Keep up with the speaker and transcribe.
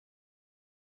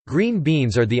Green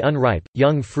beans are the unripe,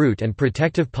 young fruit and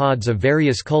protective pods of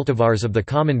various cultivars of the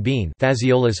common bean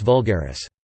Phaseolus vulgaris.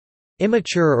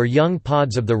 Immature or young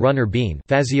pods of the runner bean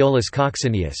Phaseolus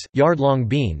coccineus, yard-long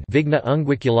bean Vigna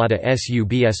unguiculata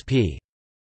subsp.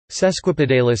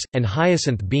 Sesquipedalus, and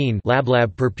hyacinth bean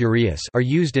Lablab purpureus are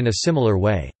used in a similar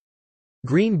way.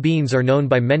 Green beans are known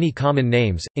by many common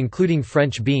names, including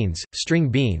French beans, string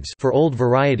beans for old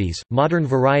varieties, modern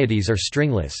varieties are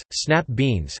stringless, snap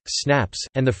beans, snaps,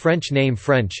 and the French name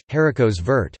French, haricots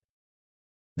verts.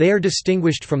 They are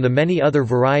distinguished from the many other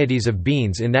varieties of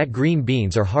beans in that green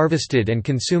beans are harvested and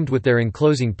consumed with their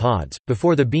enclosing pods,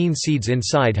 before the bean seeds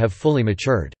inside have fully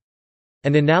matured.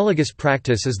 An analogous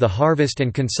practice is the harvest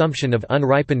and consumption of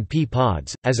unripened pea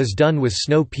pods, as is done with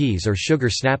snow peas or sugar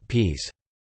snap peas.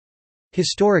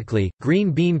 Historically,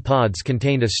 green bean pods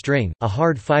contained a string, a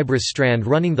hard fibrous strand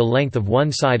running the length of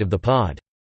one side of the pod.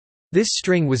 This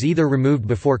string was either removed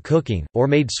before cooking, or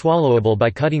made swallowable by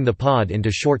cutting the pod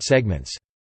into short segments.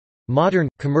 Modern,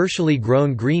 commercially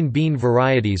grown green bean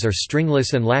varieties are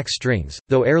stringless and lack strings,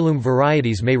 though heirloom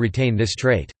varieties may retain this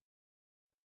trait.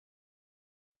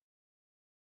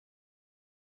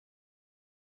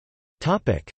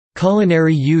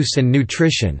 Culinary use and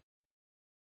nutrition.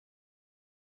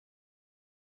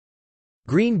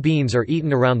 Green beans are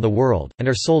eaten around the world, and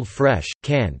are sold fresh,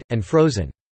 canned, and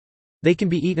frozen. They can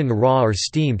be eaten raw or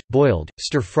steamed, boiled,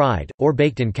 stir-fried, or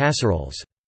baked in casseroles.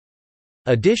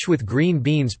 A dish with green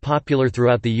beans popular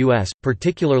throughout the U.S.,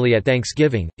 particularly at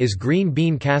Thanksgiving, is green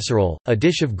bean casserole, a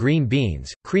dish of green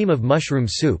beans, cream of mushroom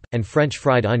soup, and French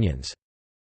fried onions.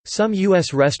 Some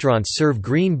U.S. restaurants serve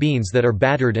green beans that are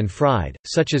battered and fried,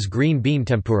 such as green bean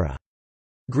tempura.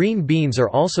 Green beans are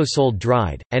also sold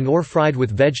dried, and or fried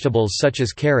with vegetables such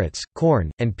as carrots,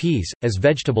 corn, and peas, as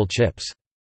vegetable chips.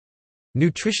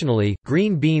 Nutritionally,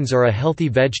 green beans are a healthy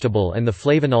vegetable and the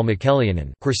flavonol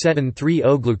mechelionin quercetin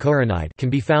 3-O-glucuronide can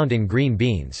be found in green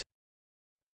beans.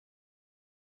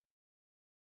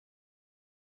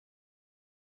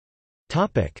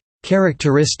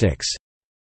 Characteristics.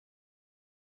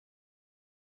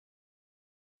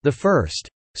 The first,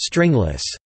 stringless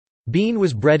bean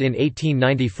was bred in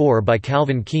 1894 by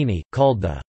Calvin Keeney, called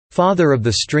the "father of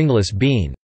the stringless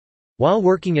bean," while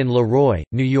working in Leroy,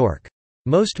 New York.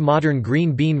 Most modern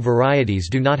green bean varieties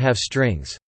do not have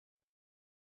strings.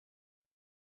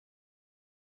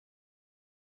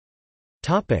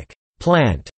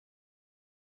 Plant.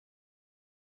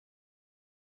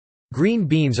 Green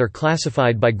beans are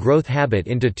classified by growth habit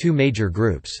into two major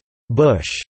groups: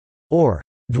 bush, or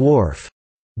dwarf,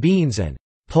 beans and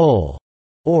pole,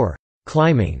 or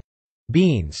climbing,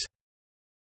 beans.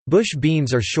 Bush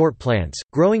beans are short plants,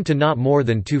 growing to not more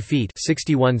than 2 feet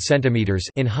 (61 centimeters)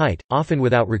 in height, often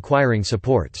without requiring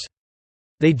supports.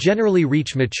 They generally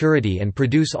reach maturity and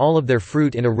produce all of their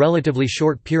fruit in a relatively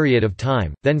short period of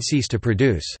time, then cease to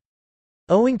produce.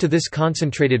 Owing to this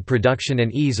concentrated production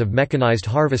and ease of mechanized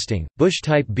harvesting,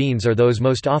 bush-type beans are those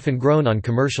most often grown on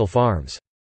commercial farms.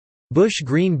 Bush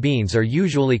green beans are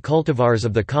usually cultivars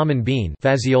of the common bean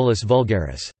Phaseolus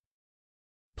vulgaris.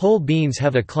 Pole beans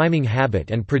have a climbing habit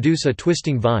and produce a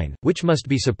twisting vine, which must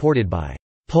be supported by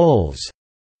poles,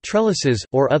 trellises,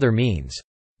 or other means.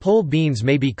 Pole beans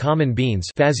may be common beans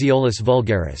Phaseolus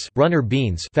vulgaris, runner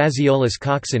beans Phaseolus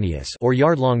coccineus, or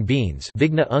yard-long beans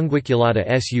Vigna unguiculata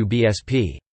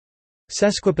subsp.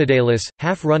 Sesquipedalus.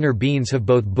 Half-runner beans have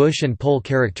both bush and pole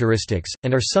characteristics,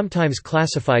 and are sometimes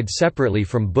classified separately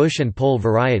from bush and pole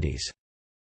varieties.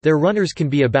 Their runners can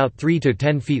be about 3 to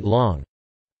 10 feet long.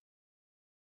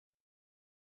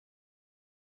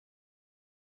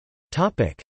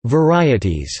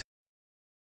 Varieties.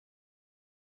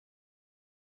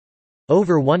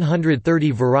 Over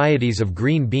 130 varieties of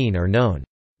green bean are known.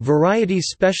 Varieties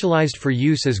specialized for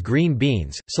use as green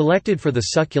beans, selected for the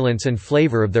succulence and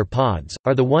flavor of their pods,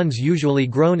 are the ones usually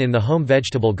grown in the home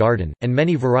vegetable garden, and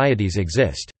many varieties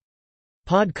exist.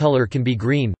 Pod color can be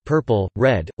green, purple,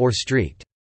 red, or streaked.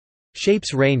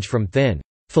 Shapes range from thin,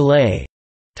 fillet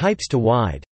types to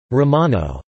wide,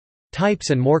 Romano types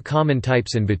and more common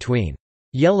types in between.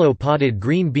 Yellow podded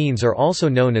green beans are also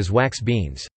known as wax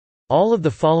beans. All of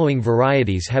the following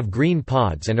varieties have green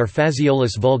pods and are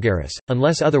Phaseolus vulgaris,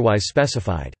 unless otherwise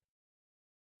specified.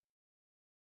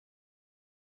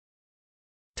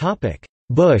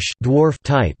 Bush dwarf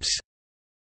types.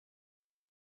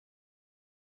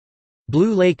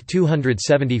 Blue Lake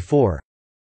 274,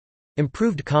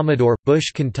 Improved Commodore,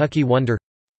 Bush Kentucky Wonder,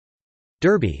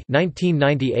 Derby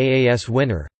 1990 AAS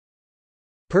winner,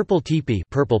 Purple Teepee,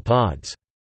 purple pods.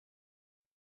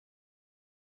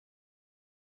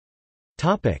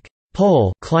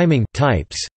 Pole climbing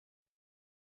types.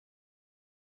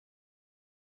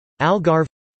 Algarve,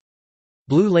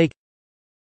 Blue Lake,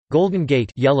 Golden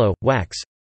Gate yellow, wax,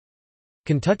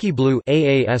 Kentucky Blue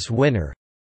AAS winner,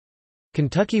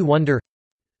 Kentucky Wonder,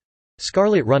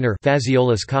 Scarlet Runner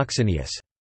Phaseolus coccineus.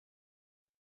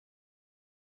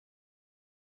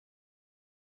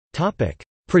 Topic: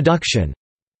 Production.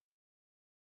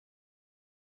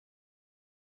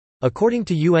 According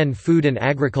to UN Food and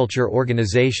Agriculture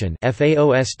Organization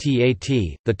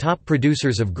 (FAOSTAT), the top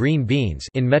producers of green beans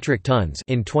in metric tons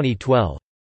in 2012